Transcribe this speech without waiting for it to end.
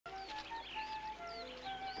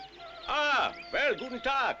Well, guten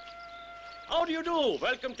Tag. How do you do?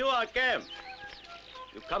 Welcome to our camp.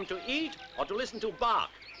 You come to eat or to listen to bark?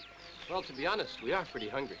 Well, to be honest, we are pretty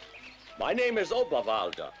hungry. My name is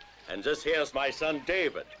Oberwalder, and this here's my son,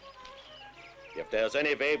 David. If there's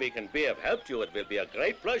any way we can be of help to you, it will be a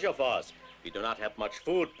great pleasure for us. We do not have much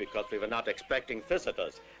food because we were not expecting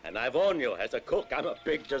visitors. And I warn you, as a cook, I'm a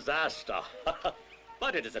big disaster.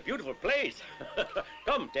 But it is a beautiful place.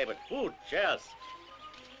 Come, David, food, cheers.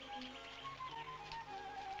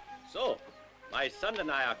 So, my son and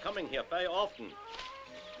I are coming here very often.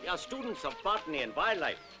 We are students of botany and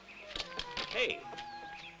wildlife. Hey.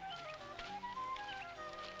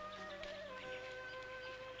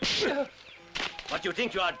 What do you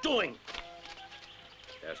think you are doing?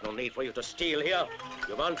 There's no need for you to steal here.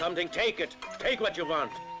 You want something, take it. Take what you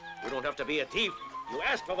want. You don't have to be a thief. You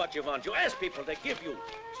ask for what you want. You ask people, they give you.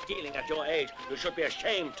 Stealing at your age, you should be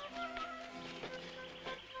ashamed.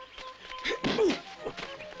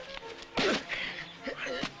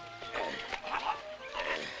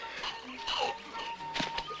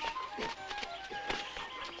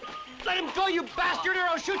 Let him go, you bastard, or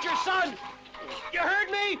I'll shoot your son! You heard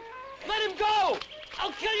me? Let him go!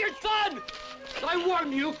 I'll kill your son! I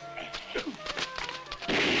warn you!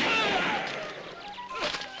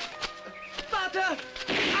 Vater!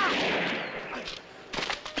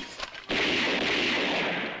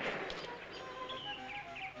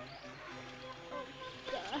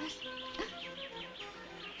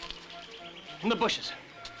 In the bushes.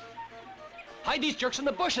 Hide these jerks in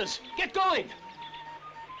the bushes. Get going!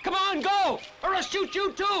 Come on, go! Or I'll shoot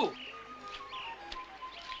you too!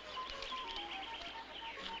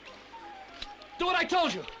 Do what I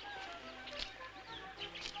told you!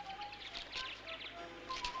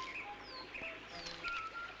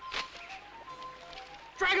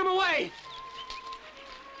 Drag him away!